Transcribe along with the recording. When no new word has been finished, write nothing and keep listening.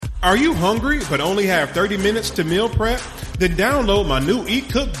Are you hungry but only have 30 minutes to meal prep? Then download my new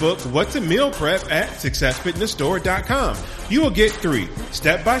e-cookbook, What's a Meal Prep, at successfitnessstore.com. You will get 3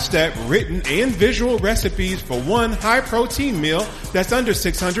 step-by-step written and visual recipes for one high-protein meal that's under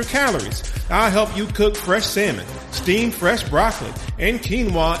 600 calories. I'll help you cook fresh salmon, steam fresh broccoli, and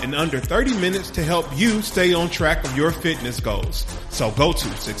quinoa in under 30 minutes to help you stay on track of your fitness goals. So go to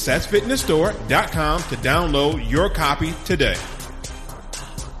successfitnessstore.com to download your copy today.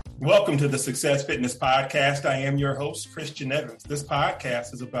 Welcome to the Success Fitness Podcast. I am your host, Christian Evans. This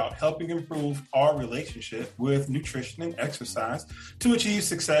podcast is about helping improve our relationship with nutrition and exercise to achieve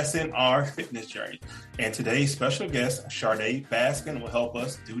success in our fitness journey. And today's special guest, Shardae Baskin, will help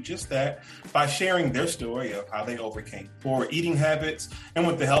us do just that by sharing their story of how they overcame poor eating habits, and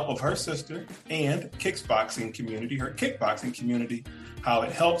with the help of her sister and her kickboxing community, how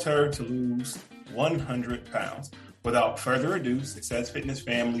it helped her to lose 100 pounds. Without further ado, Success Fitness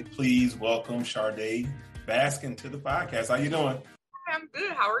family, please welcome Shardae Baskin to the podcast. How you doing? I'm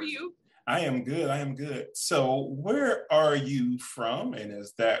good. How are you? I am good. So where are you from? And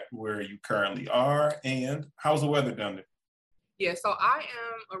is that where you currently are? And how's the weather down there? Yeah, so I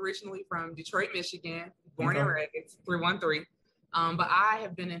am originally from Detroit, Michigan, born and raised. It's 313. But I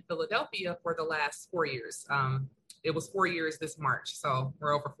have been in Philadelphia for the last 4 years. It was 4 years this March, so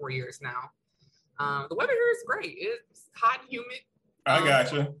we're over 4 years now. The weather here is great. It's hot and humid. I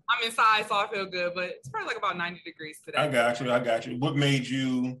got you. I'm inside, so I feel good, but it's probably like about 90 degrees today. I got you. What made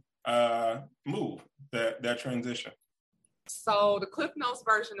you move that transition? So the Cliff Notes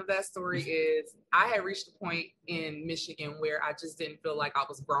version of that story is I had reached a point in Michigan where I just didn't feel like I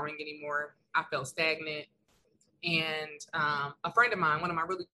was growing anymore. I felt stagnant. And a friend of mine, one of my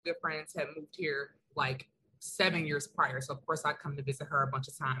really good friends, had moved here like 7 years prior. So of course I'd come to visit her a bunch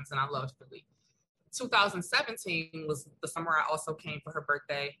of times, and I loved Philly. 2017 was the summer I also came for her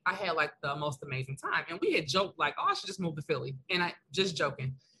birthday. I had like the most amazing time. And we had joked like, oh, I should just move to Philly. And I just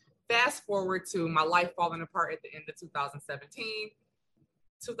joking. Fast forward to my life falling apart at the end of 2017.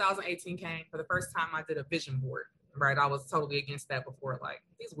 2018 came. For the first time, I did a vision board, right? I was totally against that before, like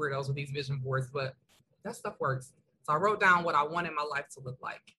these weirdos with these vision boards, but that stuff works. So I wrote down what I wanted my life to look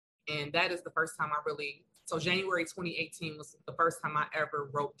like. And that is the first time so January 2018 was the first time I ever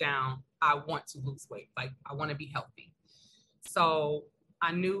wrote down, I want to lose weight. Like, I want to be healthy. So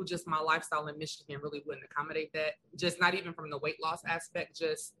I knew just my lifestyle in Michigan really wouldn't accommodate that. Just not even from the weight loss aspect,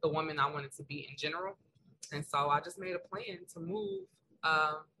 just the woman I wanted to be in general. And so I just made a plan to move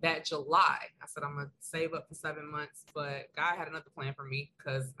that July. I said, I'm going to save up for 7 months, but God had another plan for me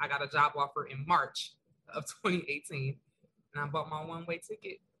because I got a job offer in March of 2018 and I bought my one-way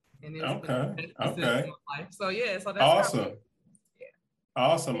ticket. And okay. So yeah, so that's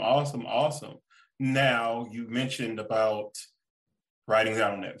awesome. Awesome. Now you mentioned about writing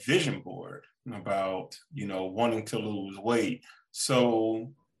down on that vision board about, wanting to lose weight.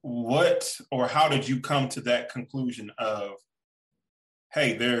 So how did you come to that conclusion of,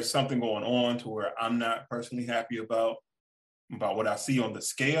 hey, there's something going on to where I'm not personally happy about what I see on the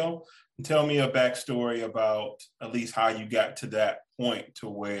scale? And tell me a backstory about at least how you got to that point to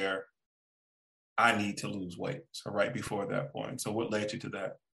where I need to lose weight. So right before that point. So what led you to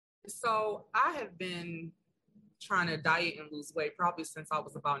that? So I have been trying to diet and lose weight probably since I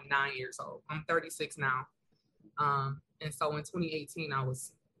was about 9 years old. I'm 36 now. And so in 2018, I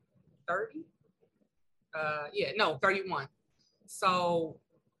was 30. 31. So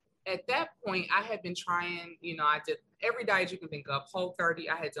at that point, I had been trying, I did every diet you can think of, Whole30.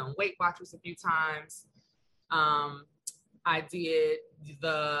 I had done Weight Watchers a few times. I did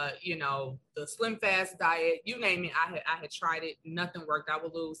the Slim Fast diet, you name it. I had tried it. Nothing worked. I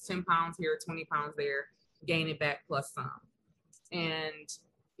would lose 10 pounds here, 20 pounds there, gain it back plus some. And,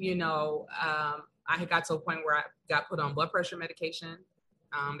 I had got to a point where I got put on blood pressure medication.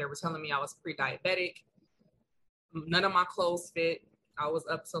 They were telling me I was pre-diabetic. None of my clothes fit. I was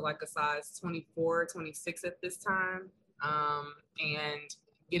up to like a size 24, 26 at this time. And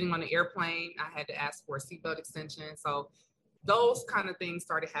getting on the airplane, I had to ask for a seatbelt extension. So those kind of things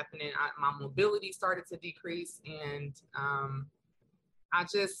started happening. My mobility started to decrease. And I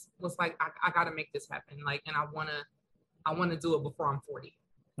just was like, I got to make this happen. Like, and I want to do it before I'm 40.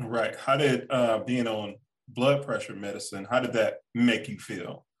 Right. How did being on blood pressure medicine, how did that make you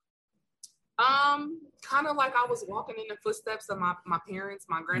feel? Kind of like I was walking in the footsteps of my parents,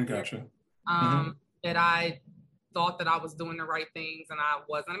 my grandparents. Gotcha. That I thought that I was doing the right things and I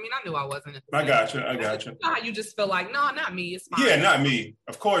wasn't. I mean, I knew I wasn't. I got you. You know how you just feel like, no, not me. It's fine. Yeah, not me.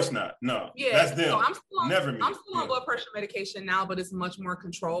 Of course not. No. Yeah, that's them. So I'm still on Yeah. blood pressure medication now, but it's much more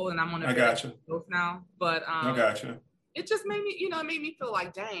controlled, and I'm on I got you. both now. But I got you. it just made me, it made me feel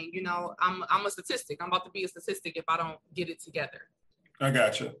like, dang, I'm a statistic. I'm about to be a statistic if I don't get it together. I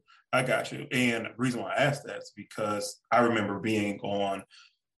got you. And the reason why I asked that is because I remember being on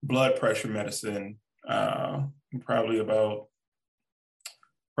blood pressure medicine probably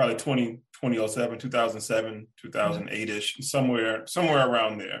 2007, 2007, 2008-ish, somewhere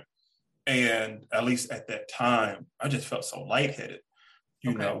around there. And at least at that time, I just felt so lightheaded,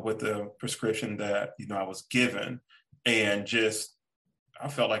 with the prescription that, I was given. And just, I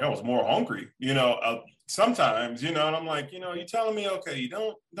felt like I was more hungry, sometimes, and I'm like, you're telling me, okay, you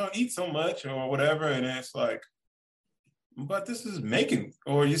don't eat so much or whatever. And it's like, but this is making,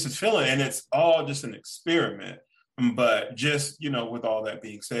 or this is feeling, and it's all just an experiment. But just, with all that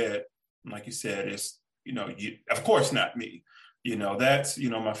being said, like you said, it's, of course not me, that's,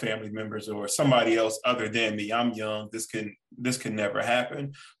 my family members or somebody else other than me. I'm young. This can never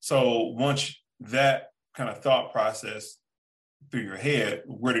happen. So once that kind of thought process through your head,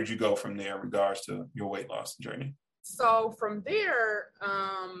 where did you go from there in regards to your weight loss journey? So from there,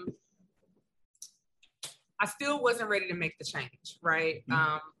 I still wasn't ready to make the change, right?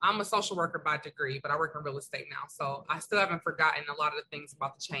 Mm-hmm. I'm a social worker by degree, but I work in real estate now. So I still haven't forgotten a lot of the things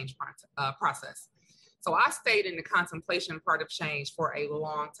about the change process. So I stayed in the contemplation part of change for a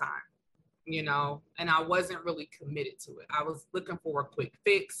long time, and I wasn't really committed to it. I was looking for a quick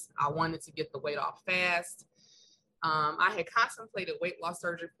fix. I wanted to get the weight off fast. I had contemplated weight loss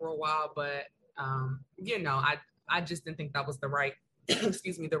surgery for a while, but, I just didn't think that was the right,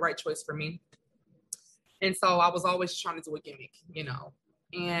 the right choice for me. And so I was always trying to do a gimmick,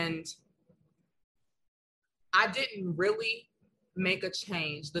 and I didn't really make a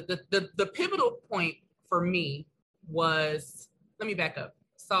change. The pivotal point for me was, let me back up.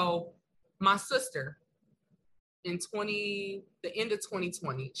 So my sister in the end of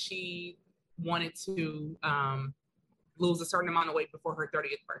 2020, she wanted to lose a certain amount of weight before her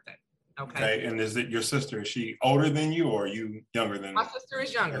 30th birthday. Okay. And is it your sister? Is she older than you or are you younger than My sister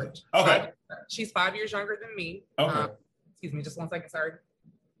is younger. Okay. She's 5 years younger than me. Okay. Excuse me, just 1 second, sorry.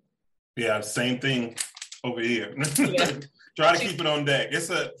 Yeah, same thing over here. Yeah. Try to keep it on deck.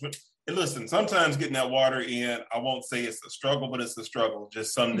 Listen, sometimes getting that water in, I won't say it's a struggle, but it's a struggle.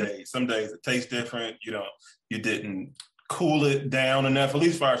 Just some days. Some days it tastes different. You didn't cool it down enough. At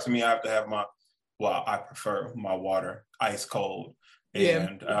least far as me, I have to have I prefer my water ice cold.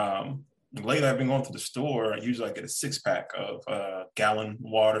 And lately I've been going to the store. Usually I get a 6-pack of gallon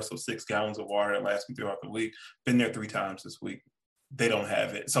water. So 6 gallons of water that lasts me throughout the week. Been there 3 times this week. They don't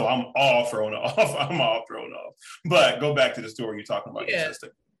have it. So I'm all thrown off. But go back to the story you're talking about, your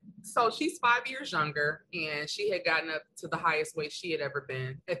sister. So she's 5 years younger and she had gotten up to the highest weight she had ever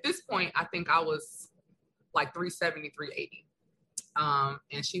been. At this point, I think I was like 370, 380.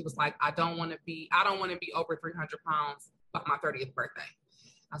 And she was like, I don't want to be over 300 pounds by my 30th birthday.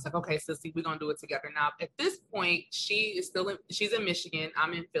 I was like, okay, sissy, we're going to do it together. Now, at this point, she's in Michigan.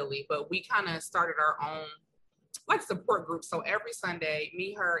 I'm in Philly, but we kind of started our own support group. So every Sunday,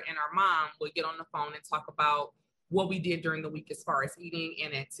 me, her, and our mom would get on the phone and talk about what we did during the week as far as eating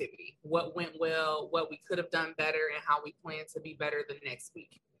and activity, what went well, what we could have done better, and how we plan to be better the next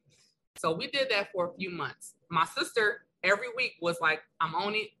week. So we did that for a few months. My sister every week was like, I'm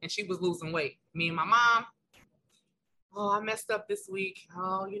on it, and she was losing weight. Me and my mom, I messed up this week.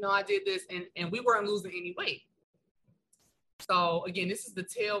 I did this, and we weren't losing any weight. So again, this is the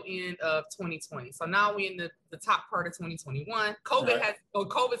tail end of 2020. So now we're in the top part of 2021.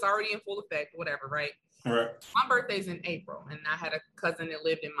 COVID's already in full effect, whatever, right? Right. My birthday's in April, and I had a cousin that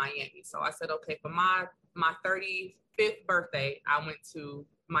lived in Miami. So I said, okay, for my 35th birthday, I went to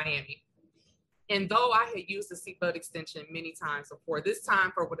Miami. And though I had used the seatbelt extension many times before, this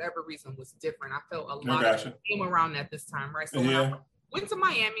time, for whatever reason, was different. I felt a lot of it came around at this time, right? So when I went to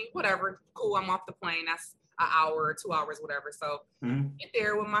Miami, whatever, cool, I'm off the plane. That's an hour or 2 hours, whatever. So get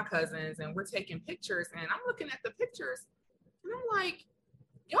there with my cousins, and we're taking pictures. And I'm looking at the pictures, and I'm like,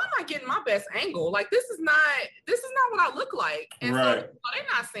 y'all not getting my best angle. Like, this is not what I look like. And so they're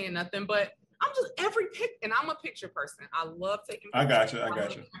not saying nothing, but I'm just and I'm a picture person. I love taking pictures. I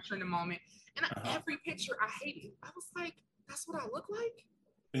got you. Capturing the moment. And every picture I hated. I was like, that's what I look like?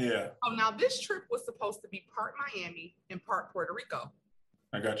 Yeah. Oh, now this trip was supposed to be part Miami and part Puerto Rico.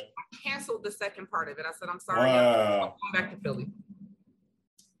 I got you. I canceled the second part of it. I said, I'm sorry. I'm going back to Philly.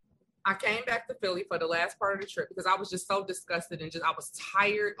 I came back to Philly for the last part of the trip because I was just so disgusted and I was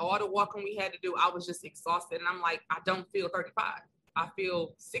tired. All the walking we had to do, I was just exhausted. And I'm like, I don't feel 35. I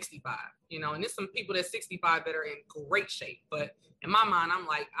feel 65, and there's some people that's 65 that are in great shape. But in my mind, I'm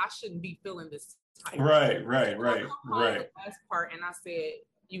like, I shouldn't be feeling this tight. Right. The last part, and I said,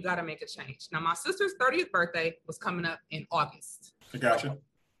 you got to make a change. Now, my sister's 30th birthday was coming up in August. I got you.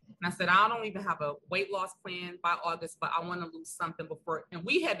 And I said, I don't even have a weight loss plan by August, but I want to lose something before. And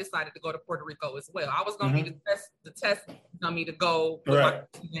we had decided to go to Puerto Rico as well. I was going to be the test on me to go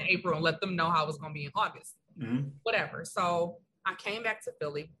in April and let them know how it was going to be in August. Whatever. So I came back to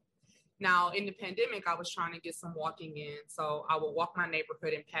Philly. Now, in the pandemic, I was trying to get some walking in. So I would walk my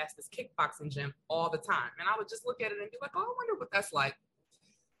neighborhood and pass this kickboxing gym all the time. And I would just look at it and be like, oh, I wonder what that's like.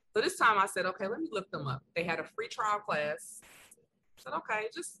 So this time I said, okay, let me look them up. They had a free trial class. I said, okay,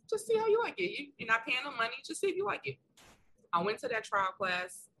 just see how you like it. You're not paying no money. Just see if you like it. I went to that trial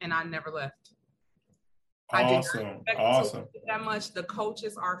class and I never left. Awesome. That much. The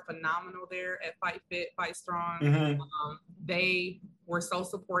coaches are phenomenal there at Fight Fit, Fight Strong. They were so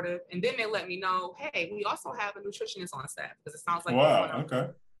supportive. And then they let me know, hey, we also have a nutritionist on staff because it sounds like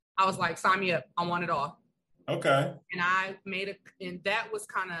I was like, sign me up. I want it all. Okay. And I made and that was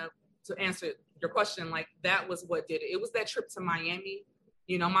kind of, to answer your question, like that was what did it. It was that trip to Miami.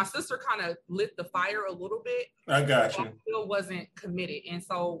 You know, my sister kind of lit the fire a little bit. I got you. I still wasn't committed. And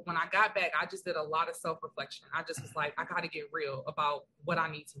so when I got back, I just did a lot of self-reflection. I just was like, I got to get real about what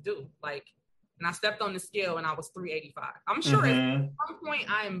I need to do. Like, and I stepped on the scale and I was 385. I'm sure at some point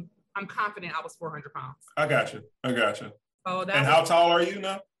I'm confident I was 400 pounds. I got you. So and how tall are you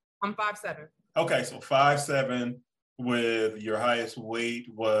now? I'm 5'7". Okay, so 5'7", with your highest weight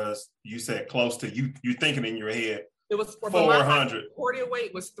was, you said close to, you're thinking in your head, it was 400. Cardio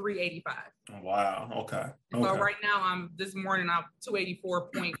weight was 385. Wow. Okay. So right now this morning I'm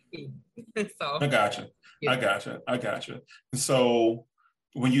 284.2. So I got you. Yeah. I got you. So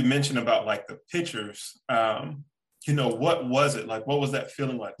when you mentioned about like the pictures, you know, what was it like? What was that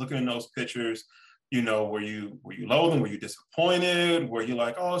feeling like looking in those pictures? You know, were you loathing? Were you disappointed? Were you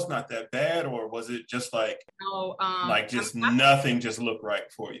like, oh, it's not that bad? Or was it just like, nothing just looked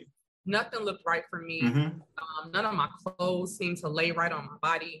right for you? Nothing looked right for me. None of my clothes seemed to lay right on my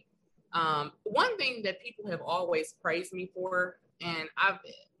body. One thing that people have always praised me for, and I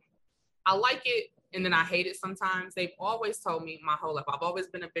like it, and then I hate it sometimes. They've always told me my whole life, I've always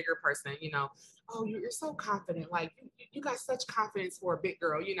been a bigger person, you know, oh, you're so confident. Like you got such confidence for a big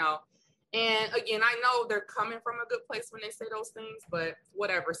girl, you know. And again, I know they're coming from a good place when they say those things, but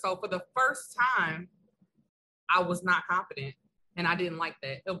whatever. So for the first time, I was not confident. And I didn't like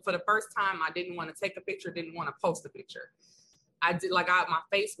that. For the first time, I didn't want to take a picture, didn't want to post a picture. My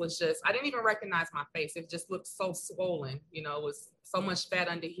face was just, I didn't even recognize my face. It just looked so swollen. You know, it was so much fat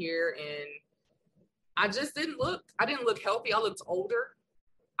under here. And I didn't look healthy. I looked older.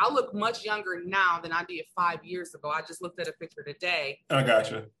 I look much younger now than I did 5 years ago. I just looked at a picture today. I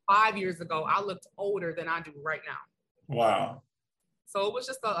got you. 5 years ago, I looked older than I do right now. Wow. So it was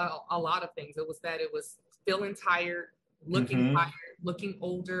just a lot of things. It was feeling tired, looking tired, looking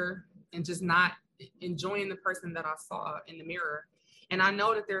older, and just not enjoying the person that I saw in the mirror. And I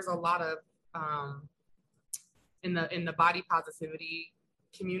know that there's a lot of in the body positivity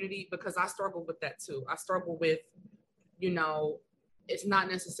community, because I struggle with that too. I struggle with, you know, it's not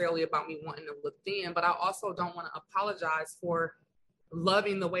necessarily about me wanting to look thin, but I also don't want to apologize for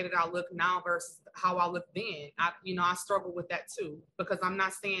loving the way that I look now versus how I look then. I struggle with that too, because I'm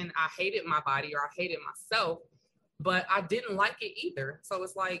not saying I hated my body or I hated myself, but I didn't like it either. So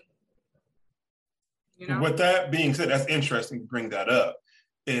it's like, you know. With that being said, that's interesting to bring that up.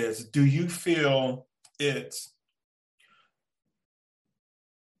 Do you feel you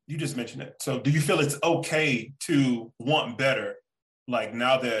just mentioned it. So do you feel it's okay to want better? Like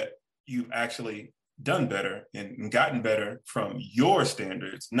now that you've actually done better and gotten better from your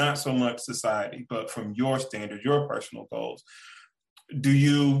standards, not so much society, but from your standards, your personal goals. Do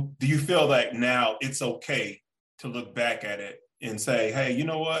you feel like now it's okay to look back at it and say, hey, you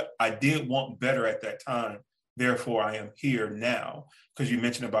know what? I did want better at that time. Therefore, I am here now. Because you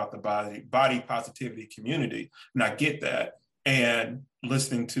mentioned about the body positivity community, and I get that. And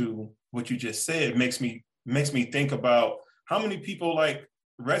listening to what you just said makes me think about how many people like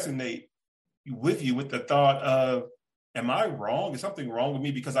resonate with you with the thought of, am I wrong? Is something wrong with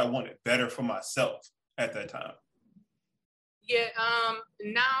me because I wanted better for myself at that time? Yeah,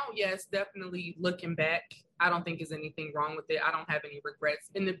 now, yes, definitely looking back, I don't think there's anything wrong with it. I don't have any regrets.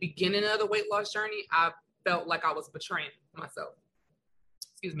 In the beginning of the weight loss journey, I felt like I was betraying myself.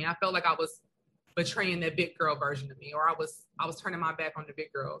 I felt like I was betraying that big girl version of me, or I was turning my back on the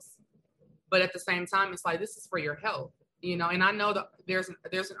big girls. But at the same time, it's like, this is for your health, you know. And I know that there's an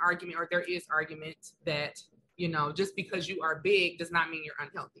argument, or there is argument that, you know, just because you are big does not mean you're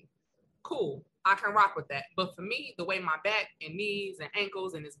unhealthy. cool. I can rock with that. But for me, the way my back and knees and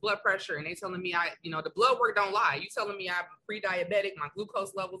ankles and this blood pressure, and they telling me the blood work don't lie. You telling me I'm pre-diabetic, my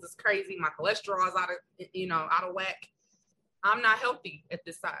glucose levels is crazy, my cholesterol is out of whack. I'm not healthy at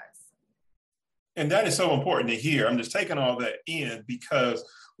this size. And that is so important to hear. I'm just taking all that in because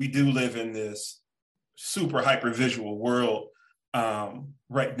we do live in this super hyper visual world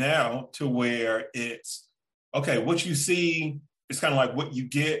right now, to where it's okay, what you see is kind of like what you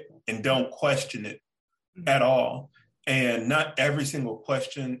get, and don't question it at all. And not every single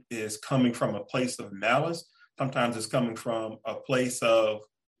question is coming from a place of malice. Sometimes it's coming from a place of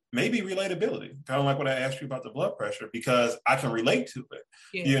maybe relatability, kind of like what I asked you about the blood pressure, because I can relate to it,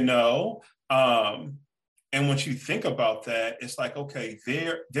 and once you think about that, it's like, okay,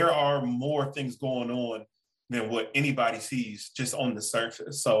 there are more things going on than what anybody sees just on the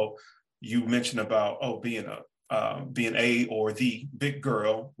surface. So you mentioned about, being a or the big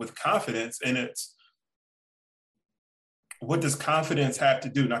girl with confidence, and it's, what does confidence have to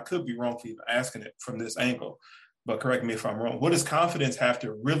do? And I could be wrong for even asking it from this angle, but correct me if I'm wrong. What does confidence have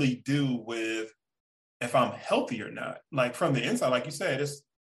to really do with if I'm healthy or not? Like from the inside, like you said,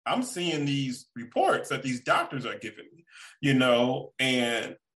 I'm seeing these reports that these doctors are giving me,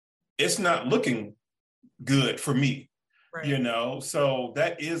 and it's not looking good for me, right. So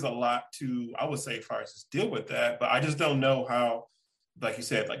that is a lot to, I would say, as far as just deal with that. But I just don't know how, like you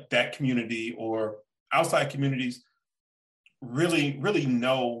said, like that community or outside communities really, really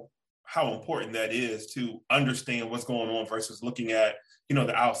know how important that is to understand what's going on versus looking at,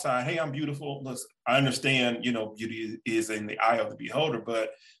 the outside. Hey, I'm beautiful. Listen, I understand, beauty is in the eye of the beholder,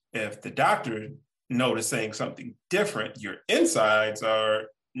 but if the doctor noticing something different, your insides are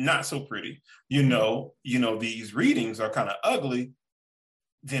not so pretty, these readings are kind of ugly,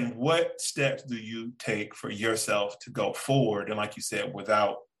 then what steps do you take for yourself to go forward? And like you said,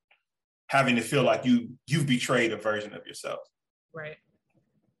 without having to feel like you've betrayed a version of yourself. Right.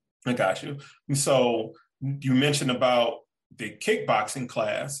 I got you. And so you mentioned about the kickboxing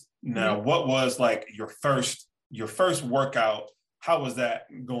class. Now, what was like your first workout? How was that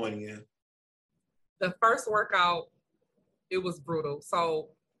going in? The first workout, it was brutal. So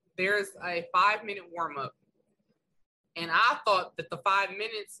there's a 5-minute warm-up. And I thought that the 5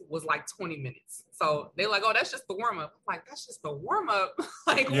 minutes was like 20 minutes. So they're like, oh, that's just the warm-up. I'm like, that's just the warm-up.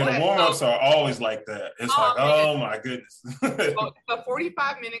 Like, yeah, what? The warm-ups are always like that. It's oh my goodness. So the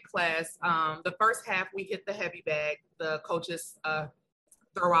 45-minute class, the first half, we hit the heavy bag. The coaches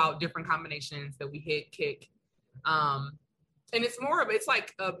throw out different combinations that we hit, kick. And it's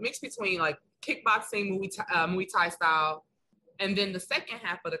like a mix between like kickboxing, Muay Thai style. And then the second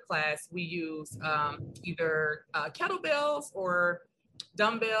half of the class, we use either kettlebells or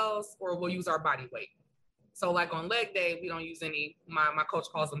dumbbells, or we'll use our body weight. So like on leg day, we don't use any, my coach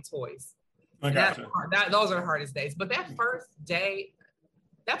calls them toys. I gotcha. Those are the hardest days. But that first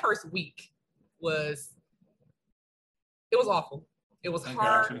week it was awful. It was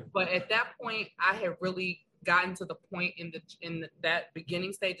hard. But at that point, I had really gotten to the point in that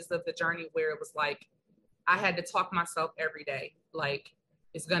beginning stages of the journey where it was like, I had to talk myself every day. Like,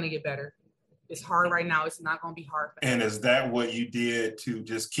 it's going to get better. It's hard right now. It's not going to be hard. And is that what you did to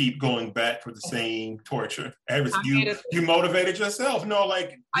just keep going back for the same torture? You motivated yourself? No,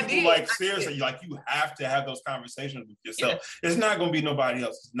 like, people like, seriously, like, you have to have those conversations with yourself. Yeah. It's not going to be nobody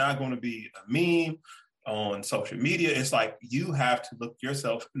else. It's not going to be a meme on social media. It's like, you have to look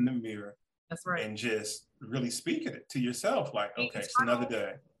yourself in the mirror. That's right. And just really speak it to yourself. Like, okay, it's another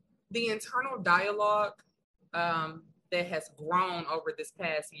day. The internal dialogue that has grown over this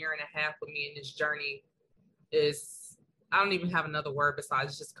past year and a half with me in this journey is, I don't even have another word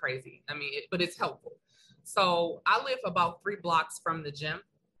besides just crazy. I mean, but it's helpful. So I live about 3 blocks from the gym.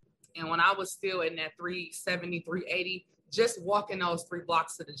 And when I was still in that 370, 380, just walking those 3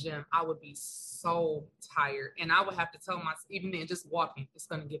 blocks to the gym, I would be so tired. And I would have to tell myself, even then, just walking, it's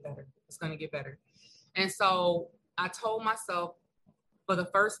going to get better. It's going to get better. And so I told myself, for the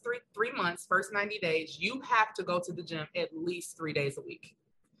first three months, first 90 days, you have to go to the gym at least 3 days a week.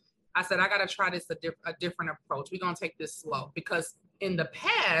 I said, I got to try this a different approach. We're going to take this slow, because in the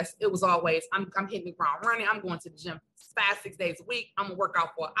past, it was always, I'm hitting the ground running. I'm going to the gym 5-6 days a week. I'm going to work out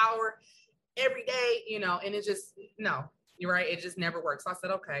for an hour every day, and it just, no, you're right. It just never works. So I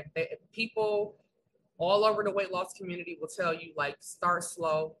said, okay, people all over the weight loss community will tell you, like, start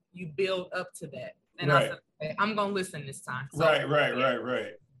slow. You build up to that. And right. I said, okay, I'm going to listen this time. So,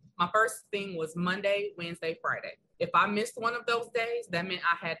 right. My first thing was Monday, Wednesday, Friday. If I missed one of those days, that meant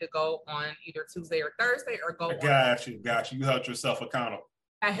I had to go on either Tuesday or Thursday, or Got you. You held yourself accountable.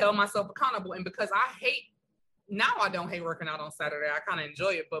 I held myself accountable. And because I hate now I don't hate working out on Saturday. I kind of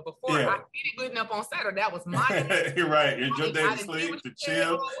enjoy it. But before I hated getting up on Saturday, that was my You're right. It's your day to sleep, to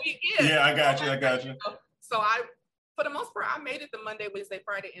chill. Yeah, I got you. So for the most part, I made it the Monday, Wednesday,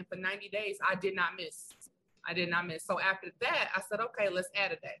 Friday. And for 90 days, I did not miss. So after that, I said, okay, let's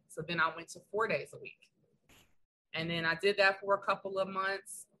add a day. So then I went to 4 days a week. And then I did that for a couple of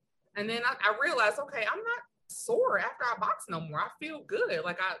months. And then I realized, okay, I'm not sore after I box no more. I feel good.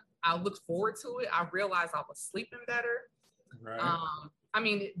 Like I look forward to it. I realized I was sleeping better. Right. I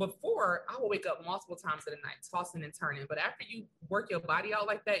mean, before I would wake up multiple times in the night, tossing and turning. But after you work your body out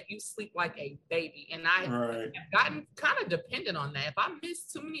like that, you sleep like a baby. And I have gotten kind of dependent on that. If I miss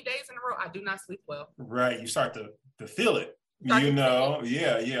too many days in a row, I do not sleep well. Right. You start to feel it.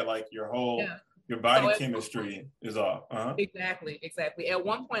 Yeah. Like your whole your body chemistry is off. Uh-huh. Exactly. At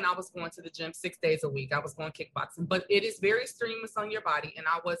one point, I was going to the gym 6 days a week. I was going kickboxing, but it is very strenuous on your body. And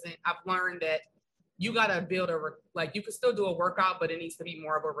I've learned that you got to build you can still do a workout, but it needs to be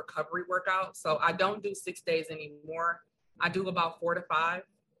more of a recovery workout. So I don't do 6 days anymore. I do about 4 to 5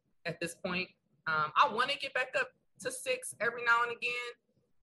 at this point. I want to get back up to 6 every now and again,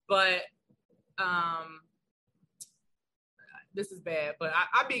 but this is bad, but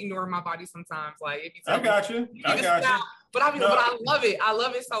I be ignoring my body sometimes. Like, if you I got you. But I love it. I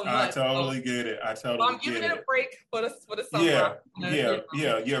love it so much. I totally get it. I'm giving it a break for the summer.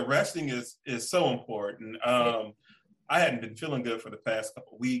 Yeah. Resting is so important. I hadn't been feeling good for the past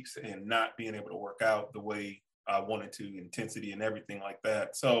couple of weeks and not being able to work out the way I wanted to, intensity and everything like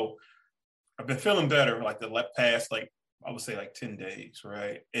that. So I've been feeling better like the past, I would say 10 days,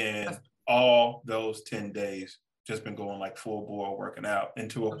 right? And all those 10 days just been going like full bore working out, and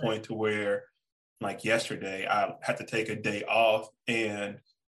to a point to where like yesterday I had to take a day off, and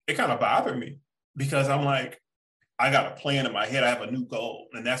it kind of bothered me because I'm like, I got a plan in my head. I have a new goal,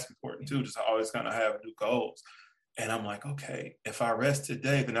 and that's important too, just to always kind of have new goals. And I'm like, okay, if I rest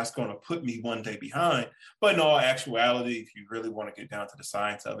today, then that's going to put me one day behind. But in all actuality, if you really want to get down to the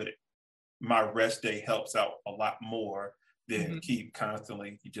science of it, my rest day helps out a lot more than keep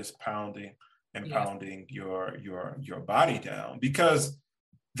constantly just pounding your body down, because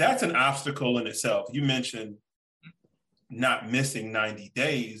that's an obstacle in itself. You mentioned not missing 90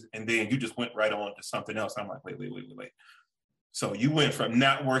 days, and then you just went right on to something else. I'm like, wait. So you went from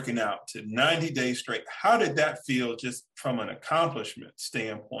not working out to 90 days straight. How did that feel just from an accomplishment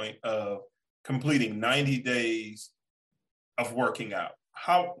standpoint of completing 90 days of working out?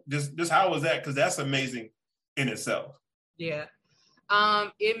 How was that? Because that's amazing in itself. Yeah.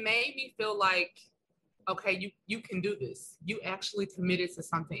 It made me feel like, okay, you can do this. You actually committed to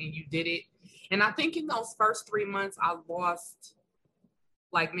something and you did it. And I think in those first 3 months, I lost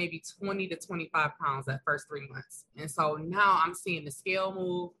like maybe 20 to 25 pounds that first 3 months. And so now I'm seeing the scale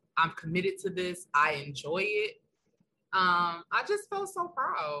move. I'm committed to this. I enjoy it. I just felt so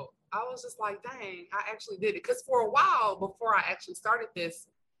proud. I was just like, dang, I actually did it. Because for a while before I actually started this,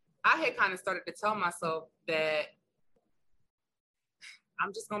 I had kind of started to tell myself that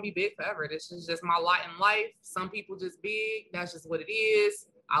I'm just going to be big forever. This is just my lot in life. Some people just big. That's just what it is.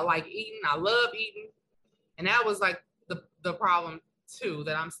 I like eating. I love eating. And that was like the problem too,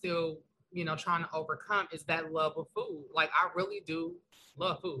 that I'm still, trying to overcome, is that love of food. Like, I really do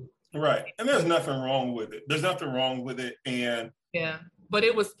love food. Right. And there's nothing wrong with it. And yeah, but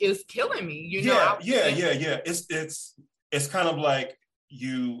it was killing me. Yeah. It's kind of like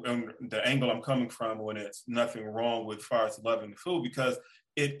the angle I'm coming from when it's nothing wrong with as far as loving the food, because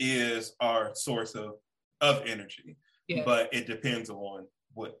it is our source of energy, but it depends on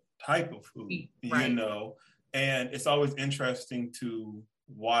what type of food, right. And it's always interesting to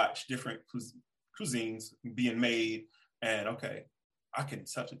watch different cuisines being made, and okay, I can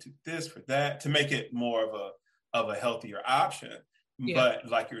substitute this for that to make it more of a healthier option. Yeah. But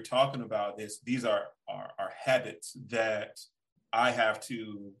like you're talking about, these are habits that I have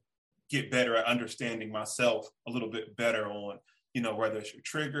to get better at understanding myself a little bit better on, whether it's your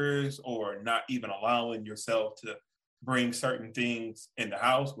triggers or not even allowing yourself to bring certain things in the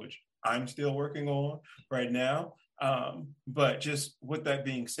house, which I'm still working on right now. But just with that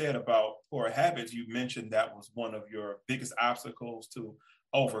being said about poor habits, you mentioned that was one of your biggest obstacles to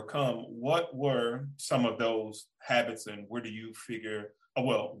overcome. What were some of those habits, and where do you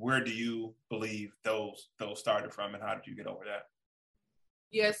believe those started from, and how did you get over that?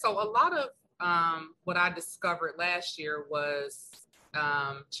 Yeah, so a lot of what I discovered last year was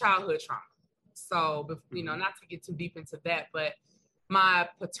childhood trauma. So, not to get too deep into that, but my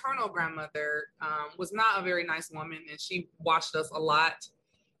paternal grandmother was not a very nice woman, and she watched us a lot.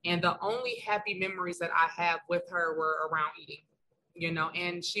 And the only happy memories that I have with her were around eating.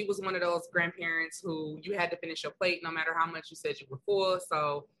 And she was one of those grandparents who you had to finish your plate no matter how much you said you were full.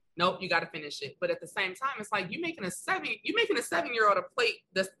 So nope, you got to finish it. But at the same time, it's like you making a 7-year-old a plate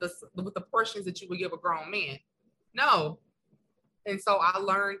with the portions that you would give a grown man. No. And so I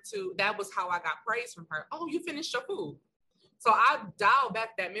learned that was how I got praise from her. Oh, you finished your food. So I dialed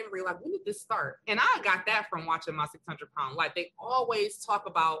back that memory, like, when did this start? And I got that from watching My 600 Pound Life. They always talk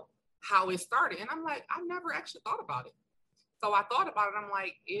about how it started. And I'm like, I never actually thought about it. So I thought about it. I'm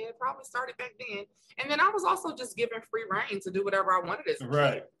like, yeah, it probably started back then. And then I was also just given free reign to do whatever I wanted as a kid.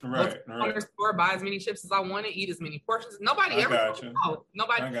 Right. Go to the store, buy as many chips as I want to, eat as many portions. Nobody ever told me no.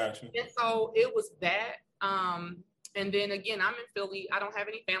 Nobody. I got you. And so it was that. And then again, I'm in Philly. I don't have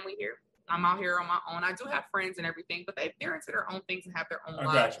any family here. I'm out here on my own. I do have friends and everything, but they're into their own things and have their own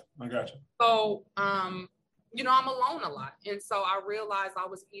lives. I got you. So, I'm alone a lot. And so I realized I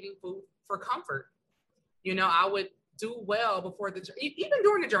was eating food for comfort. I would do well before even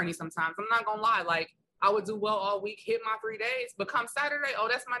during the journey sometimes. I'm not going to lie. Like, I would do well all week, hit my 3 days, but come Saturday, oh,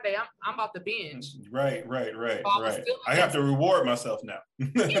 that's my day. I'm about to binge. Right. I have to reward myself now.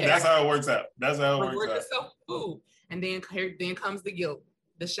 Yeah. That's how it works out. Reward yourself food. And then comes the guilt,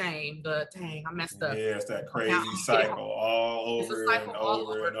 the shame, the dang, I messed up. Yeah, it's that crazy cycle all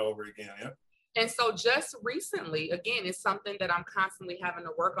over and over again. Yep. And so just recently, again, it's something that I'm constantly having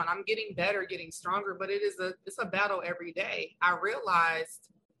to work on. I'm getting better, getting stronger, but it's a battle every day. I realized,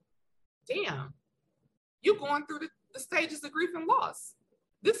 damn, you're going through the stages of grief and loss.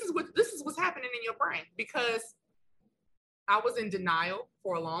 This is what's happening in your brain, because I was in denial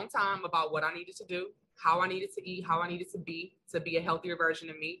for a long time about what I needed to do, how I needed to eat, how I needed to be a healthier version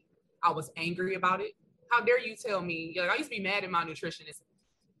of me. I was angry about it. How dare you tell me? I used to be mad at my nutritionist.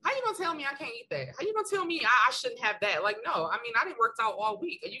 How you gonna tell me I can't eat that? How you gonna tell me I shouldn't have that? Like, no, I mean, I didn't work out all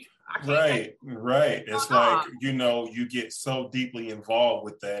week. Right. It's like, you get so deeply involved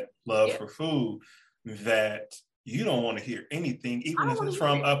with that love for food that you don't want to hear anything, even if it's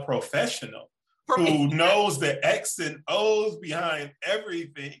from a professional who knows the X and O's behind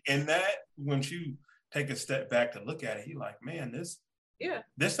everything. And that, when you take a step back to look at it, you're like, man, this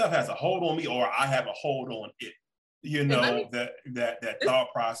stuff has a hold on me, or I have a hold on it. That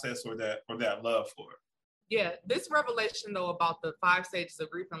thought process or that love for it. Yeah, this revelation though about the 5 stages of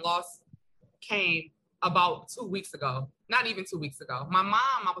grief and loss came about 2 weeks ago. Not even 2 weeks ago. My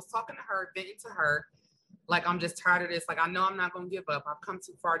mom, I was talking to her, venting to her, like, I'm just tired of this. Like, I know I'm not gonna give up. I've come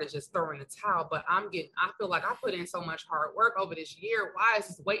too far to just throw in the towel, but I feel like I put in so much hard work over this year. Why is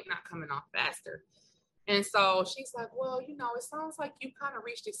this weight not coming off faster? And so she's like, well, it sounds like you kind of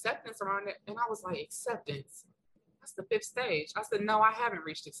reached acceptance around it. And I was like, acceptance? That's the 5th stage. I said, no, I haven't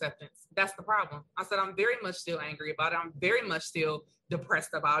reached acceptance. That's the problem. I said, I'm very much still angry about it. I'm very much still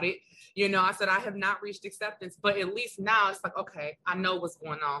depressed about it. I said, I have not reached acceptance, but at least now it's like, okay, I know what's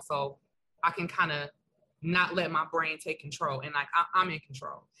going on. So I can kind of not let my brain take control, and like I'm in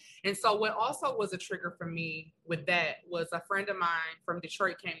control. And so what also was a trigger for me with that was a friend of mine from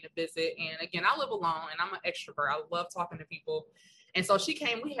Detroit came to visit. And again, I live alone and I'm an extrovert. I love talking to people. And so she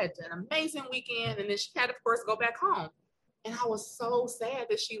came, we had an amazing weekend, and then she had, of course, go back home. And I was so sad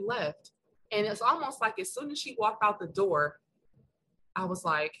that she left. And it's almost like as soon as she walked out the door, I was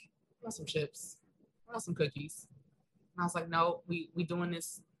like, I want some chips. I want some cookies. And I was like, no, we doing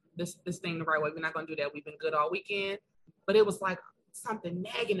this thing the right way. We're not going to do that. We've been good all weekend. But it was like something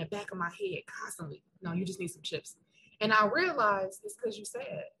nagging in the back of my head constantly. No, you just need some chips. And I realized it's because you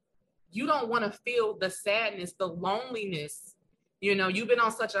sad. You don't want to feel the sadness, the loneliness. You've been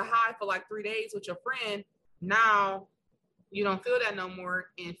on such a high for like 3 days with your friend. Now you don't feel that no more.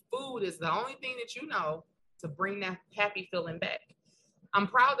 And food is the only thing that to bring that happy feeling back. I'm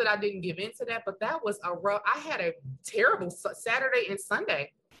proud that I didn't give into that, but that was I had a terrible Saturday and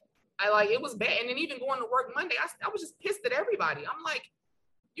Sunday. It was bad. And then even going to work Monday, I was just pissed at everybody. I'm like,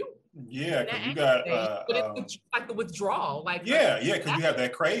 you got but it's like the withdrawal. Because you have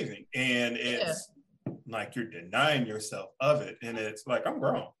that craving, and it's like you're denying yourself of it. And it's like, I'm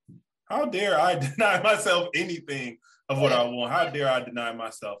grown. How dare I deny myself anything of what I want? How dare I deny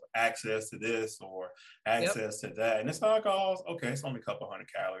myself access to this or access to that? And it's not like, oh, okay, it's only a couple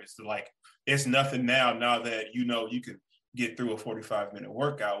hundred calories. So like, it's nothing now that you can get through a 45-minute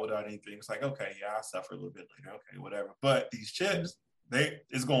workout without anything. It's like, okay, I'll suffer a little bit later. Okay, whatever. But these chips,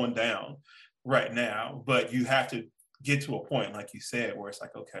 it's going down right now. But you have to get to a point, like you said, where it's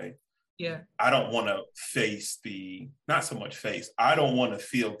like, okay, I don't want to I don't want to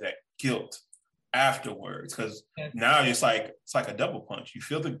feel that guilt afterwards, because now it's like a double punch. You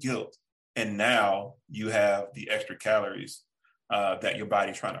feel the guilt, and now you have the extra calories that your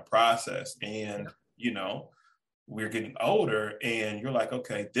body's trying to process. And we're getting older and you're like,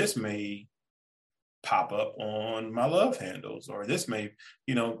 okay, this may pop up on my love handles, or this may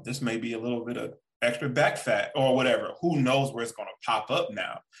be a little bit of extra back fat or whatever. Who knows where it's going to pop up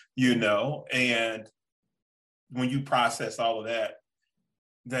now, and when you process all of that,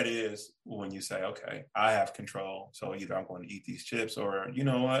 that is when you say, okay, I have control. So either I'm going to eat these chips, or you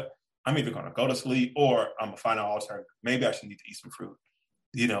know what, I'm either going to go to sleep, or I'm going to find an alternative. Maybe I should need to eat some fruit,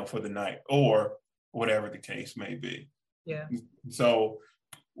 for the night, or whatever the case may be. Yeah. So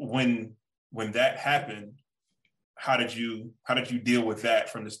when that happened, how did you deal with that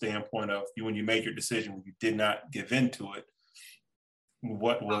from the standpoint of when you made your decision, when you did not give into it?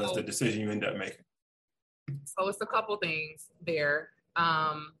 What was the decision you ended up making? So it's a couple things there.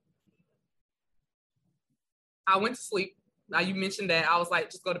 I went to sleep. Now you mentioned that. I was like,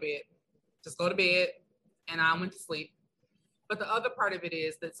 just go to bed. And I went to sleep. But the other part of it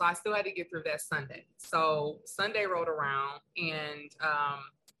is that, so I still had to get through that Sunday. So Sunday rolled around, and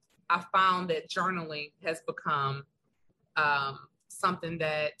I found that journaling has become something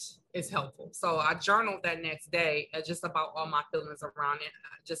that is helpful. So I journaled that next day just about all my feelings around it,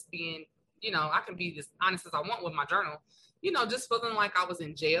 just being, I can be as honest as I want with my journal, just feeling like I was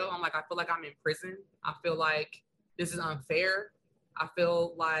in jail. I feel like I'm in prison. I feel like this is unfair. I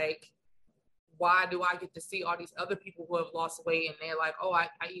feel like, why do I get to see all these other people who have lost weight and they're like, oh, I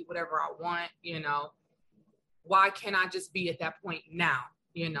eat whatever I want, why can't I just be at that point now?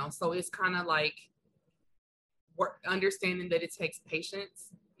 So it's kind of like understanding that it takes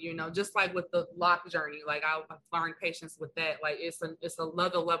patience, just like with the lock journey. Like I've learned patience with that. Like it's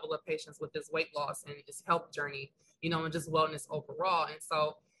another level of patience with this weight loss and this health journey, and just wellness overall. And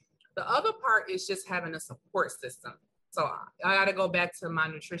so the other part is just having a support system. So I got to go back to my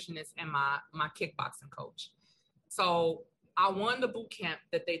nutritionist and my kickboxing coach. So I won the boot camp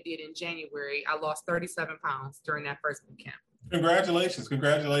that they did in January. I lost 37 pounds during that first boot camp. Congratulations.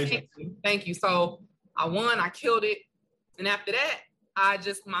 Thank you. So I won, I killed it. And after that,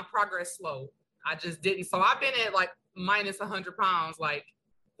 my progress slowed. I just didn't. So I've been at like minus 100 pounds, like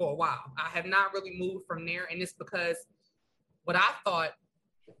for a while. I have not really moved from there. And it's because what I thought,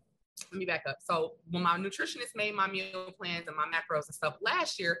 let me back up. So when my nutritionist made my meal plans and my macros and stuff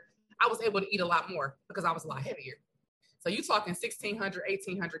last year, I was able to eat a lot more because I was a lot heavier. So you talking 1,600,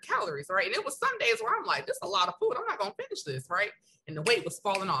 1,800 calories, right? And it was some days where I'm like, this is a lot of food. I'm not going to finish this, right? And the weight was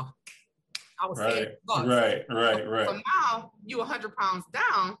falling off. I was right. So now you 100 pounds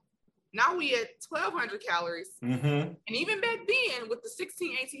down. Now we at 1,200 calories. Mm-hmm. And even back then with the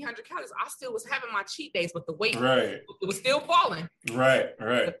 1,600 calories, I still was having my cheat days with the weight. Right. It was still falling. Right.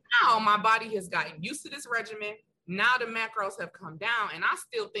 But now my body has gotten used to this regimen. Now the macros have come down, and I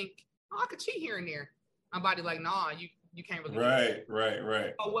still think, I could cheat here and there. My body like, nah, you can't really.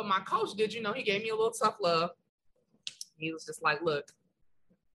 Right. So what my coach did, he gave me a little tough love. He was just like, look,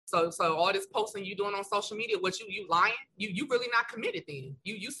 so all this posting you doing on social media, what you lying? You really not committed then.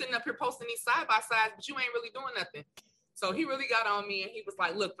 You sitting up here posting these side by sides, but you ain't really doing nothing. So he really got on me, and he was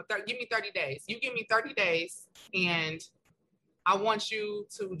like, look, give me 30 days. You give me 30 days, and I want you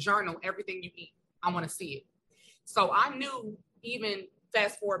to journal everything you eat. I want to see it. So I knew, even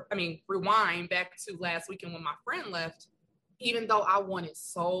rewind back to last weekend when my friend left, even though I wanted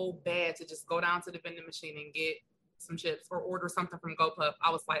so bad to just go down to the vending machine and get some chips or order something from GoPuff,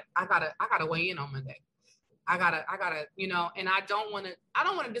 I was like, I gotta weigh in on Monday. I gotta, and I don't want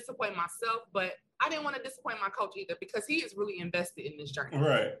to disappoint myself, but I didn't want to disappoint my coach either, because he is really invested in this journey.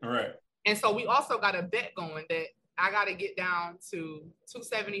 Right. And so we also got a bet going that I got to get down to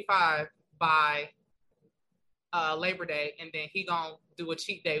 275 by Labor Day, and then he gonna do a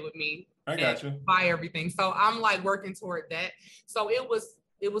cheat day with me. I got you. Buy everything. So I'm like working toward that. So it was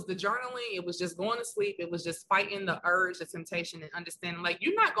the journaling. It was just going to sleep. It was just fighting the urge, the temptation, and understanding like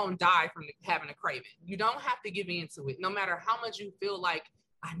you're not gonna die from having a craving. You don't have to give in to it, no matter how much you feel like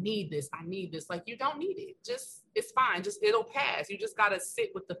I need this. Like you don't need it. Just it's fine. Just it'll pass. You just gotta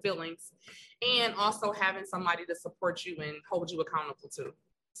sit with the feelings, and also having somebody to support you and hold you accountable to.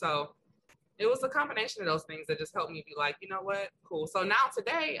 So it was a combination of those things that just helped me be like, you know what, cool. So now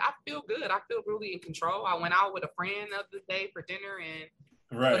today I feel good. I feel really in control. I went out with a friend the other day for dinner, and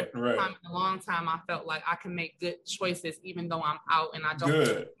right. In a long time, I felt like I can make good choices even though I'm out and I don't.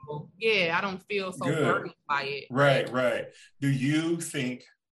 Good. I don't feel so burdened by it. Right. Do you think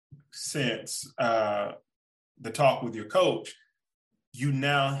since the talk with your coach, you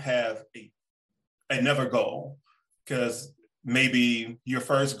now have another goal? Because maybe your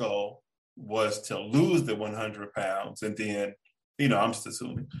first goal was to lose the 100 pounds, and then, I'm just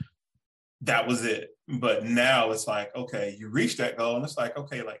assuming that was it. But now it's like, okay, you reached that goal, and it's like,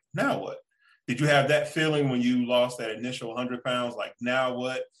 okay, like now what? Did you have that feeling when you lost that initial 100 pounds? Like, now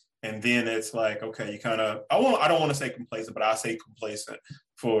what? And then it's like, okay, you kind of, I don't want to say complacent, but I say complacent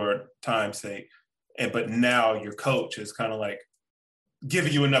for time's sake. But now your coach is kind of like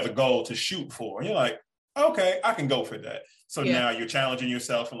giving you another goal to shoot for. And you're like, okay, I can go for that. So now you're challenging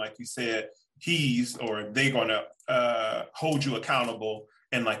yourself. And like you said, they're going to hold you accountable.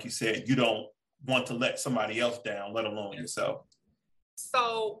 And like you said, you don't want to let somebody else down, let alone yourself.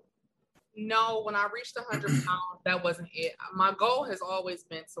 So no, when I reached 100 pounds, that wasn't it. My goal has always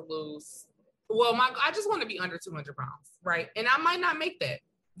been to lose. Well, I just want to be under 200 pounds, right? And I might not make that.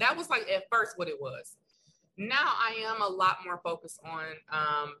 That was like at first what it was. Now I am a lot more focused on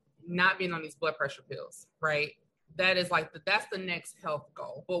not being on these blood pressure pills, right? That is like that's the next health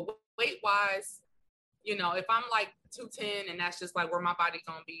goal. But weight wise, you know, if I'm like 210 and that's just like where my body's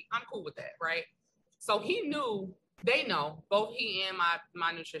gonna be, I'm cool with that, right? So they know, both he and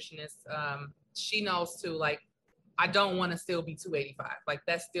my nutritionist, she knows too, like, I don't want to still be 285. Like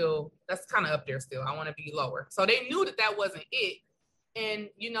that's kind of up there still. I want to be lower. So they knew that wasn't it. And,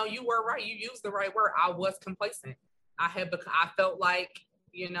 you know, you were right. You used the right word. I was complacent. I felt like,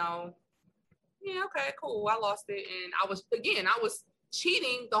 you know, yeah, okay, cool. I lost it. And I was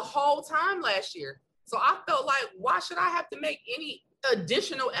cheating the whole time last year. So I felt like, why should I have to make any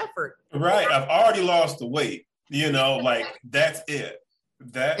additional effort? Right. I've already lost the weight, you know, like that's it.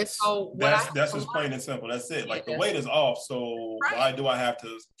 That's just plain and simple. That's it. Like the weight is off. So why do I have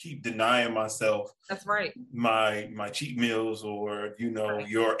to keep denying myself? That's right. My cheat meals or, you know,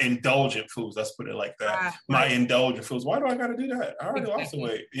 your indulgent foods. Let's put it like that. My indulgent foods. Why do I got to do that? I already lost the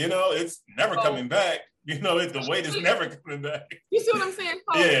weight. You know, it's never coming back. You know, the weight is never coming back. You see what I'm saying?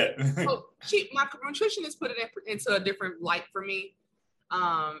 My nutritionist put it into a different light for me.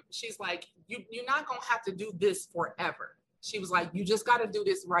 She's like, you're not going to have to do this forever. She was like, you just got to do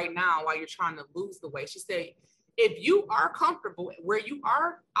this right now while you're trying to lose the weight. She said, if you are comfortable where you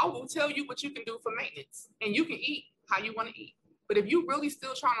are, I will tell you what you can do for maintenance. And you can eat how you want to eat. But if you really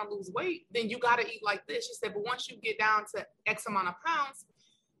still trying to lose weight, then you got to eat like this. She said, but once you get down to X amount of pounds,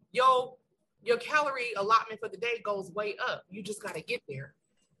 your calorie allotment for the day goes way up. You just got to get there.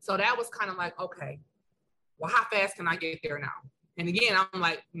 So that was kind of like, okay, well, how fast can I get there now? And again, I'm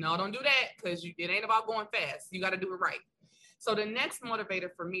like, no, don't do that because it ain't about going fast. You got to do it right. So the next motivator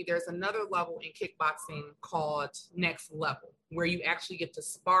for me, there's another level in kickboxing called next level, where you actually get to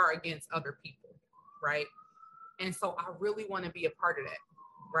spar against other people, right? And so I really want to be a part of that,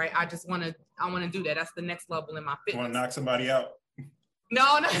 right? I want to do that. That's the next level in my fitness. Want to knock somebody out?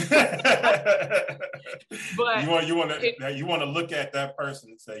 No. But you want to look at that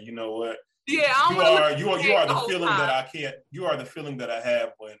person and say, you know what? Yeah, you are the feeling that I can't. You are the feeling that I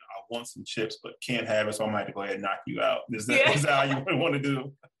have when I want some chips but can't have it, so I might have to go ahead and knock you out. Is that how you want to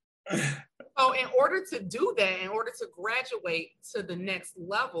do? So, in order to do that, in order to graduate to the next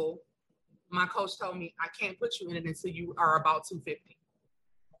level, my coach told me I can't put you in it until you are about 250.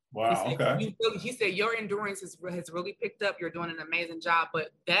 Wow. Okay. He said your endurance has really picked up. You're doing an amazing job,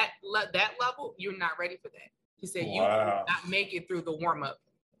 but that level, you're not ready for that. He said you will not make it through the warm up.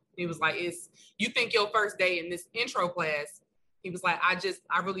 He was like, you think your first day in this intro class, he was like, I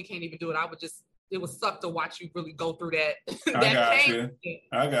really can't even do it. It would suck to watch you really go through that.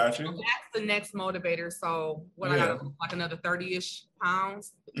 I got you. So that's the next motivator. So I got like another 30-ish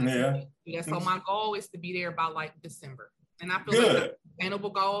pounds. Yeah. So my goal is to be there by like December. And I feel like that's an attainable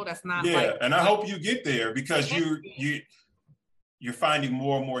goal. That's not and I hope you get there because you're finding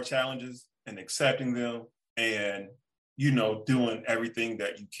more and more challenges and accepting them and, you know, doing everything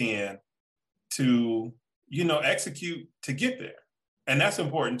that you can to, you know, execute to get there. And that's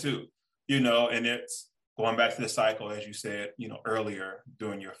important too, you know, and it's going back to the cycle, as you said, you know, earlier,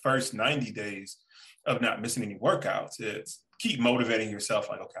 during your first 90 days of not missing any workouts, it's keep motivating yourself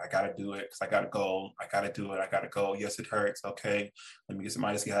like, okay, I got to do it because I got to go. I got to do it. I got to go. Yes, it hurts. Okay. Let me get some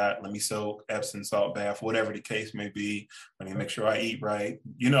ice hot. Let me soak, Epsom salt bath, whatever the case may be. Let me make sure I eat right.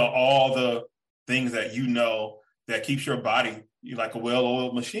 You know, all the things that, you know, that keeps your body like a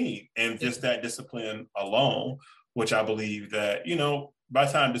well-oiled machine, and just that discipline alone, which I believe that, you know, by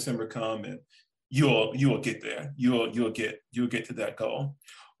the time December come and you'll get there, you'll get to that goal.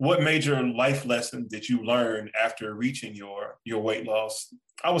 What major life lesson did you learn after reaching your weight loss?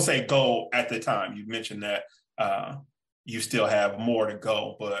 I would say goal at the time. You mentioned that you still have more to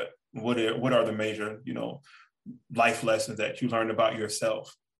go, but what are the major, you know, life lessons that you learned about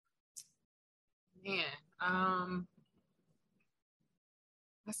yourself? Man,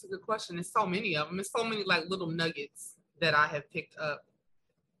 that's a good question. There's so many of them. There's so many like little nuggets that I have picked up.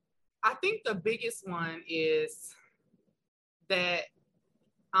 I think the biggest one is that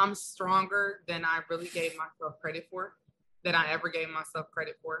I'm stronger than I really gave myself credit for, than I ever gave myself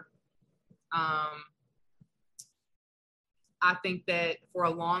credit for. I think that for a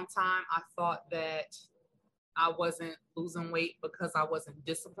long time, I thought that I wasn't losing weight because I wasn't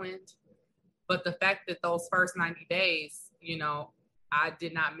disciplined. But the fact that those first 90 days, you know, I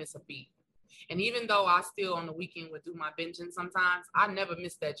did not miss a beat. And even though I still on the weekend would do my binging sometimes, I never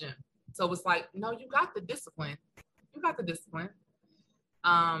missed that gym. So it's like, no, you got the discipline. You got the discipline.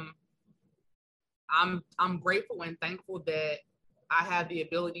 I'm grateful and thankful that I have the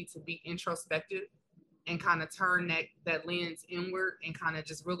ability to be introspective and kind of turn that lens inward and kind of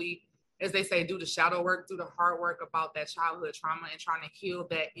just really, as they say, do the shadow work, do the hard work about that childhood trauma and trying to heal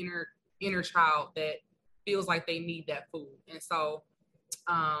that inner child that feels like they need that food. And so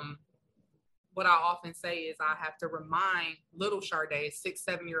what I often say is I have to remind little Shardae,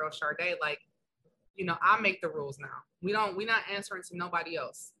 6-7-year-old Shardae, like, you know, I make the rules now. We're not answering to nobody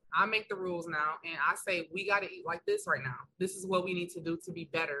else. I make the rules now, and I say we got to eat like this right now. This is what we need to do to be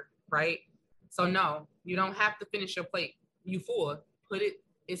better, right? So no, you don't have to finish your plate. You full.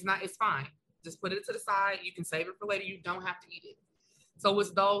 It's fine. Just put it to the side. You can save it for later. You don't have to eat it. So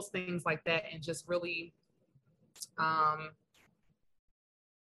it's those things like that, and just really,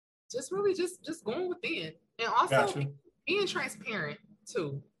 just going within, and also being transparent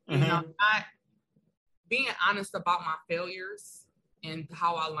too. You know, not being honest about my failures and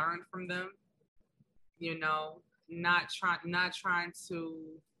how I learned from them. You know, not trying to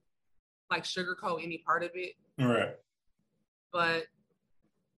like sugarcoat any part of it. Right. But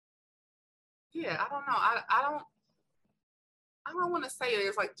yeah, I don't know. I don't want to say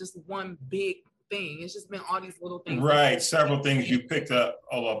there's like just one big thing. It's just been all these little things. Right. Several things you picked up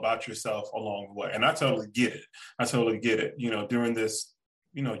all about yourself along the way. And I totally get it. You know, during this,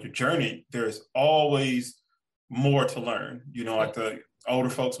 you know, your journey, there's always more to learn. You know, like the older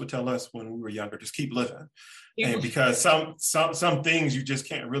folks would tell us when we were younger, just keep living. And because some things you just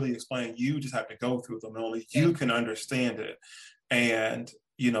can't really explain, you just have to go through them. Only you can understand it. And,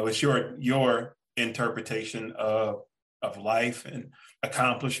 you know, it's your interpretation of life and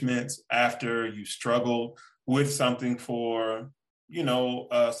accomplishments after you struggle with something for, you know,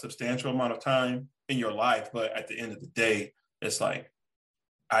 a substantial amount of time in your life. But at the end of the day, it's like,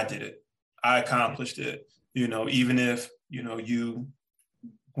 I did it. I accomplished it. You know, even if, you know, you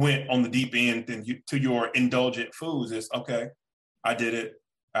went on the deep end and to your indulgent foods, it's okay. I did it.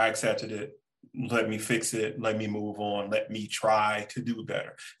 I accepted it. Let me fix it. Let me move on. Let me try to do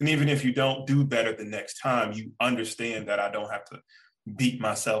better. And even if you don't do better the next time, you understand that I don't have to beat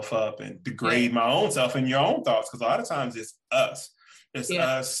myself up and degrade my own self and your own thoughts. Because a lot of times it's us. It's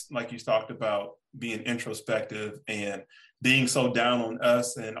us, like you talked about, being introspective and being so down on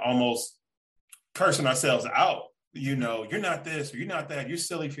us and almost cursing ourselves out. You know, you're not this or you're not that. You're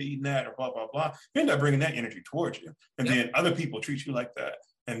silly for eating that or blah, blah, blah. You end up bringing that energy towards you. And then other people treat you like that.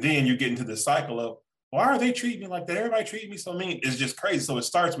 And then you get into this cycle of, why are they treating me like that? Everybody treating me so mean. It's just crazy. So it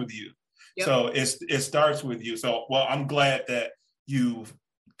starts with you. So it starts with you. So, well, I'm glad that you've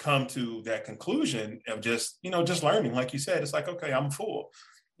come to that conclusion of just, you know, just learning. Like you said, it's like, okay, I'm full.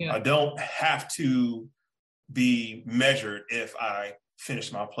 I don't have to be measured if I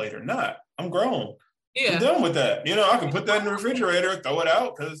finish my plate or not. I'm grown. I'm done with that. You know, I can put that in the refrigerator, throw it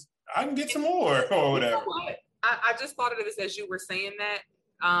out because I can get some more or whatever. You know what? I just thought of this as you were saying that.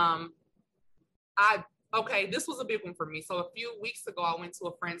 This was a big one for me. So a few weeks ago, I went to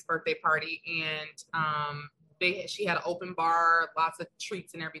a friend's birthday party and she had an open bar, lots of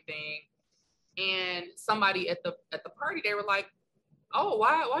treats and everything. And somebody at the party, they were like, "Oh,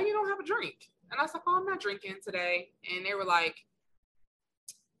 why you don't have a drink?" And I was like, "Oh, I'm not drinking today." And they were like,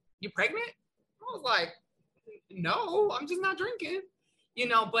 "You pregnant?" I was like, "No, I'm just not drinking." You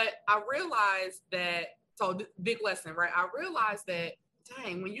know, but I realized that, so big lesson, right? I realized that,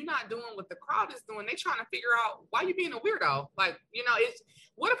 dang, when you're not doing what the crowd is doing, they trying to figure out why you being a weirdo. Like, you know,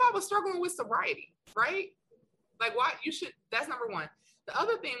 what if I was struggling with sobriety, right? Like, why you should, that's number one. The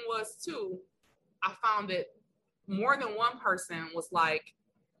other thing was too, I found that more than one person was like,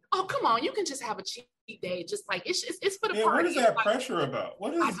 "Oh, come on, you can just have a cheat day. Just like, it's for the party." What is that like, pressure about?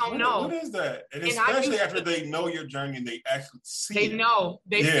 I don't know. What is that? And especially after they know your journey and they actually see it. They know.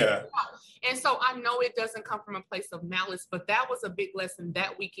 And so I know it doesn't come from a place of malice, but that was a big lesson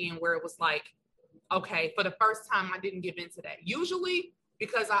that weekend where it was like, okay, for the first time, I didn't give in to that. Usually,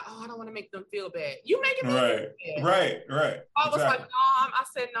 because I don't want to make them feel bad. You making me feel bad. Right. I was like, no, I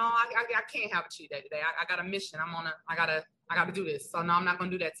said, no, I can't have a cheat day today. I got a mission. I gotta do this. So no, I'm not gonna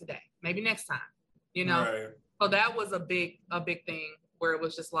do that today. Maybe next time, you know? Right. So that was a big thing where it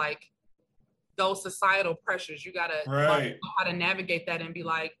was just like, those societal pressures. You gotta right. know how to navigate that and be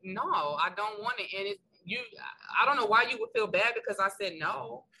like, no, I don't want it. And I don't know why you would feel bad because I said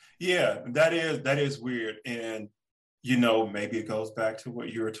no. Yeah, that is weird. And, you know, maybe it goes back to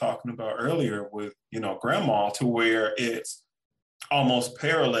what you were talking about earlier with, you know, grandma, to where it's almost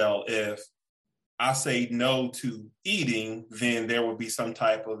parallel. If I say no to eating, then there will be some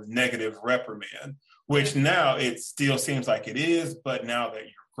type of negative reprimand, which now it still seems like it is. But now that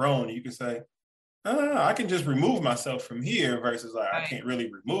you're grown, you can say, I can just remove myself from here versus like, I can't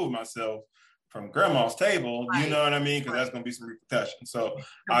really remove myself from grandma's table. You know what I mean? Because that's going to be some repercussions. So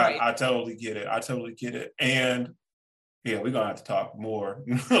I totally get it. I totally get it. And yeah, we're going to have to talk more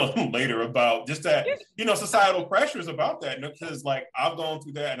later about just that, you know, societal pressures about that. Because like I've gone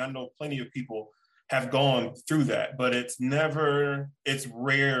through that and I know plenty of people have gone through that, but it's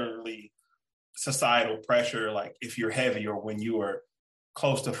rarely societal pressure. Like if you're heavy or when you were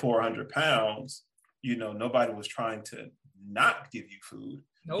close to 400 pounds, you know, nobody was trying to not give you food.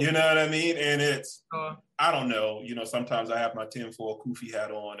 Nope. You know what I mean? And it's, I don't know, you know, sometimes I have my tinfoil kufi hat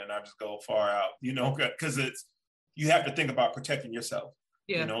on and I just go far out, you know, because you have to think about protecting yourself.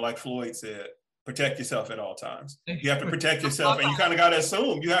 Yeah. You know, like Floyd said, protect yourself at all times. You have to protect yourself and you kind of got to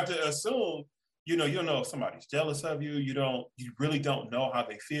assume, you know if somebody's jealous of you, you really don't know how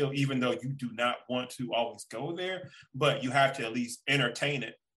they feel, even though you do not want to always go there, but you have to at least entertain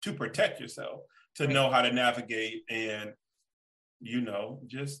it to protect yourself, to know how to navigate and, you know,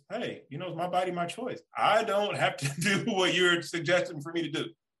 just, hey, you know, it's my body, my choice. I don't have to do what you're suggesting for me to do.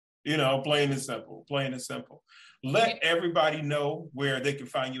 You know, plain and simple. Let everybody know where they can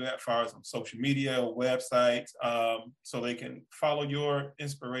find you at far as on social media, websites, so they can follow your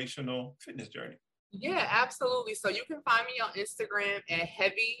inspirational fitness journey. Yeah, absolutely. So you can find me on Instagram at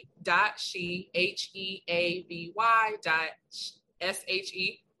heavy.she, heavy.she.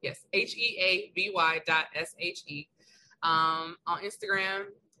 Yes, heavy.she. On Instagram,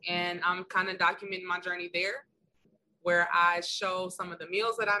 and I'm kind of documenting my journey there, where I show some of the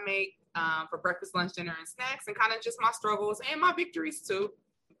meals that I make for breakfast, lunch, dinner, and snacks, and kind of just my struggles and my victories too.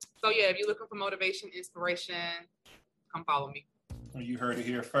 So yeah, if you're looking for motivation, inspiration, come follow me. Well, you heard it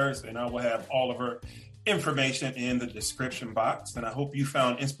here first, and I will have all of her information in the description box. And I hope you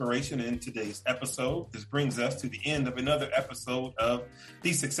found inspiration in today's episode. This brings us to the end of another episode of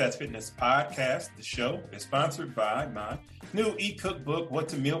the Success Fitness Podcast. The show is sponsored by my new e-cookbook, What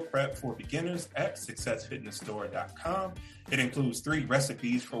to Meal Prep for Beginners, at successfitnessstore.com. It includes 3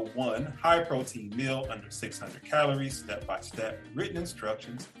 recipes for one high-protein meal under 600 calories, step-by-step written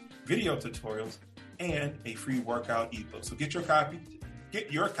instructions, video tutorials, and a free workout ebook. So get your copy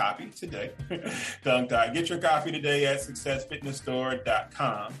today. Tongue-tied. Get your copy today at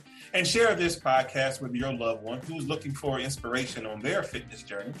successfitnessstore.com and share this podcast with your loved one who's looking for inspiration on their fitness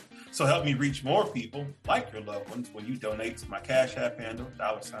journey. So help me reach more people like your loved ones when you donate to my Cash App handle,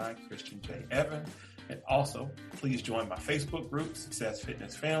 $Christian J. Evan. And also, please join my Facebook group, Success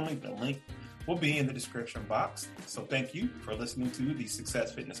Fitness Family. The link will be in the description box. So thank you for listening to the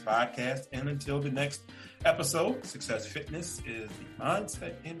Success Fitness Podcast. And until the next episode, Success Fitness is the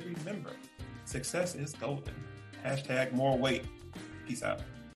mindset. And remember, success is golden. #more weight. Peace out.